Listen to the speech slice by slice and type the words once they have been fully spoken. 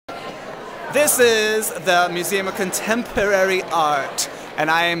This is the Museum of Contemporary Art, and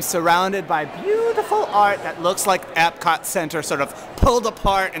I am surrounded by beautiful art that looks like Epcot Center sort of pulled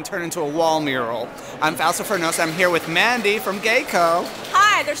apart and turned into a wall mural. I'm Fausto Fernos. I'm here with Mandy from Geico.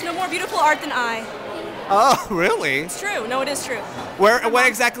 Hi, there's no more beautiful art than I. Oh, really? It's true. No, it is true. What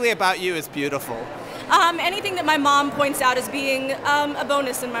exactly about you is beautiful? Anything that my mom points out as being a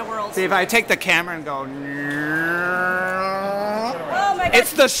bonus in my world. See, if I take the camera and go... Oh my God.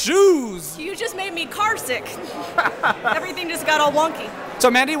 It's the shoes! You just made me car sick. Everything just got all wonky. So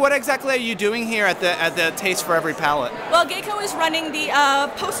Mandy, what exactly are you doing here at the Taste for Every Palette? Well, Geico is running the I'm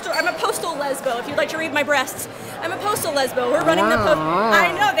a postal lesbo, if you'd like to read my breasts. I'm a postal lesbo. We're running the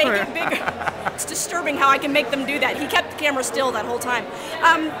I know, they get bigger. It's disturbing how I can make them do that. He kept the camera still that whole time.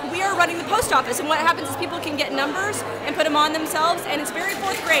 We are running the post office, and what happens is people can get numbers and put them on themselves, and it's very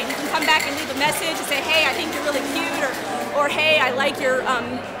fourth grade. You can come back and leave a message and say, hey, I think you're really cute, or hey, I like your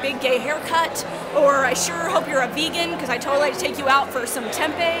big gay haircut, or I sure hope you're a vegan because I totally like to take you out for some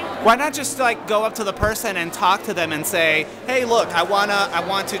tempeh. Why not just like go up to the person and talk to them and say, hey, look, I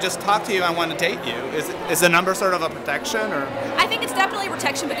want to just talk to you. I want to date you. Is the number sort of a protection, or? I think it's definitely a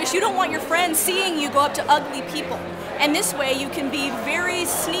protection because you don't want your friends seeing you go up to ugly people. And this way you can be very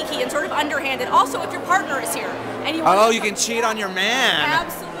sneaky and sort of underhanded. Also, if your partner is here and you you can cheat on your man.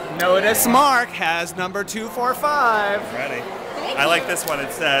 Absolutely. Notice Mark has number 245. Ready. Thank I like you. this one.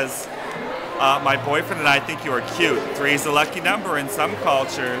 It says, my boyfriend and I think you are cute. 3 is a lucky number in some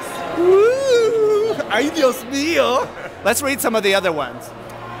cultures. Woo! Ay, Dios mío. Let's read some of the other ones.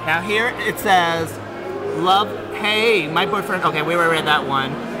 Now here it says, love, hey, my boyfriend, okay, we already read that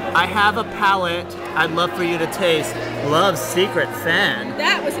one. I have a palette I'd love for you to taste. Love's secret fan.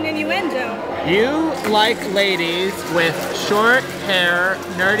 That was an innuendo. You like ladies with short hair,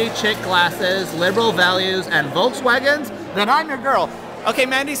 nerdy chick glasses, liberal values, and Volkswagens? Then I'm your girl. Okay,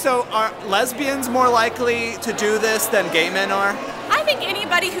 Mandy, so are lesbians more likely to do this than gay men are? I think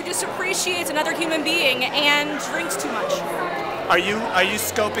anybody who just appreciates another human being and drinks too much. Are you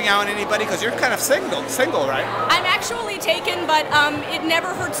scoping out anybody? Because you're kind of single, right? I'm actually taken, but it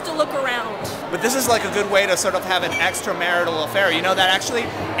never hurts to look around. But this is like a good way to sort of have an extramarital affair. You know that actually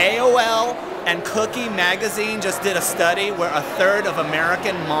AOL and Cookie magazine just did a study where 1/3 of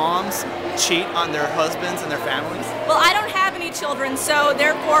American moms cheat on their husbands and their families. Well, I don't have any children, so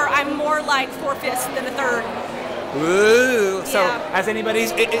therefore I'm more like 4/5 than 1/3. Ooh. So Yeah. has anybody,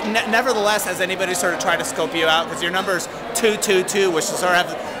 nevertheless, has anybody sort of tried to scope you out? Because your number's 222, which sort of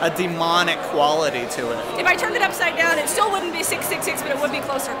has a demonic quality to it. If I turned it upside down, it still wouldn't be 666, but it would be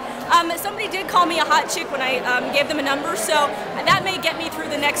closer. Somebody did call me a hot chick when I gave them a number, so that may get me through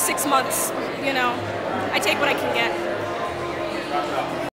the next 6 months. You know, I take what I can get.